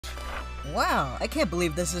Wow, I can't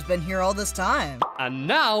believe this has been here all this time. And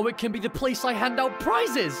now it can be the place I hand out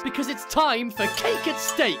prizes, because it's time for Cake at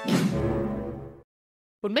Stake.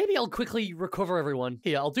 But maybe I'll quickly recover everyone.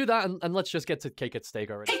 Here, I'll do that, and let's just get to Cake at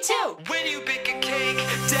Stake already. Hey, two! When you bake a cake,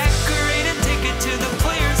 decorate and take it to the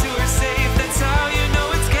players who are safe. That's how you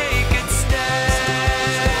know it's Cake at Stake.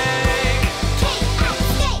 Cake at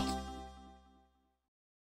Stake!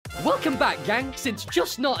 Welcome back, gang. Since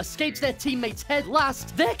Just Not escapes their teammate's head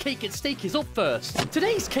last, their Cake at Stake is up first.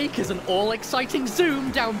 Today's cake is an all-exciting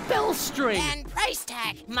zoom down Bell's string. And price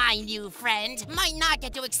tag, my new friend. Might not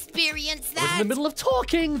get to experience that. I was in the middle of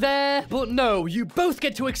talking there, but no, you both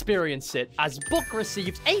get to experience it, as Book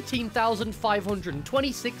received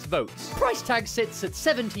 18,526 votes. Price tag sits at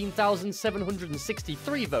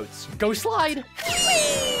 17,763 votes. Go slide!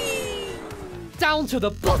 Whee! Down to the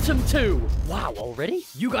bottom two! Wow, already?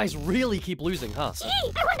 You guys really keep losing, huh? Gee,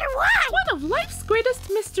 I wonder why! One of life's greatest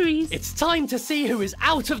mysteries. It's time to see who is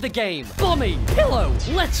out of the game. Bommy, Pillow,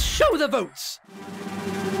 let's show the votes!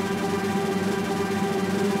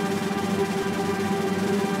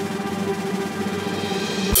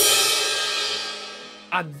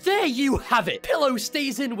 And there you have it! Pillow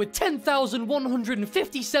stays in with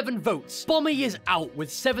 10,157 votes. Bommy is out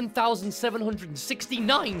with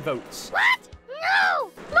 7,769 votes. What? No!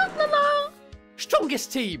 La la la!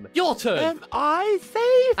 Strongest team, your turn. Am I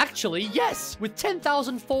safe? Actually, yes, with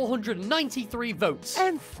 10,493 votes.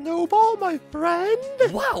 And Snowball, my friend?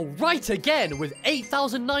 Wow, right again with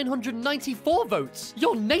 8,994 votes.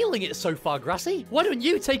 You're nailing it so far, Grassy. Why don't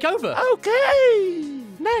you take over? Okay!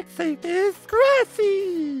 Next safe is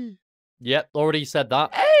Grassy! Yep, already said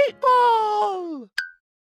that. 8-ball!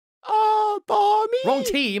 Oh, Bommy! Wrong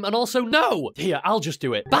team, and also no! Here, I'll just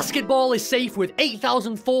do it. Basketball is safe with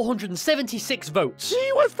 8,476 votes.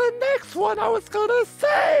 She was the next one I was gonna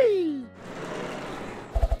say!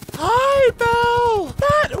 Hi, Belle!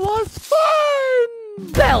 That was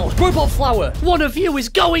fun! Belle! Robot Flower! One of you is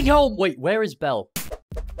going home! Wait, where is Belle?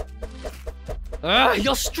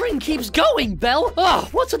 Your string keeps going, Belle!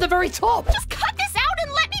 What's at the very top? Just cut this out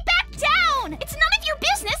and let me back down! It's none of your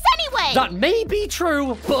business anyway! That may be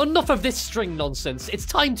true, but enough of this string nonsense. It's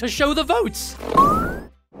time to show the votes.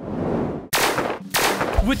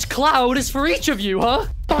 Which cloud is for each of you, huh?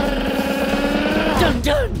 Dun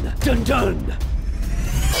dun! Dun dun!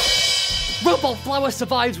 Robot Flower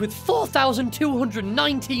survives with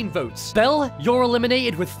 4,219 votes. Belle, you're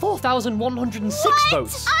eliminated with 4,106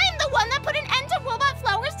 votes. I'm the one that put an end to Robot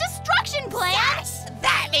Flower's destruction plan! Yes!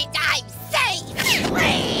 That means I'm safe!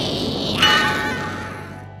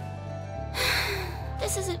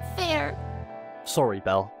 This isn't fair. Sorry,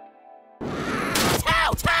 Belle.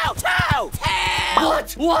 Tow! Tow! Tow! Tow!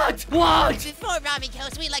 What? What? What? Before Robbie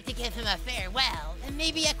goes, we'd like to give him a farewell. And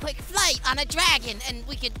maybe a quick flight on a dragon. And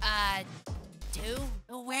we could,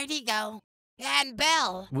 where'd he go? And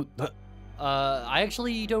Belle. I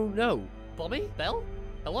actually don't know. Bommy? Belle?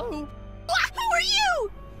 Hello? Who are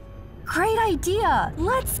you? Great idea!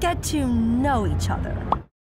 Let's get to know each other.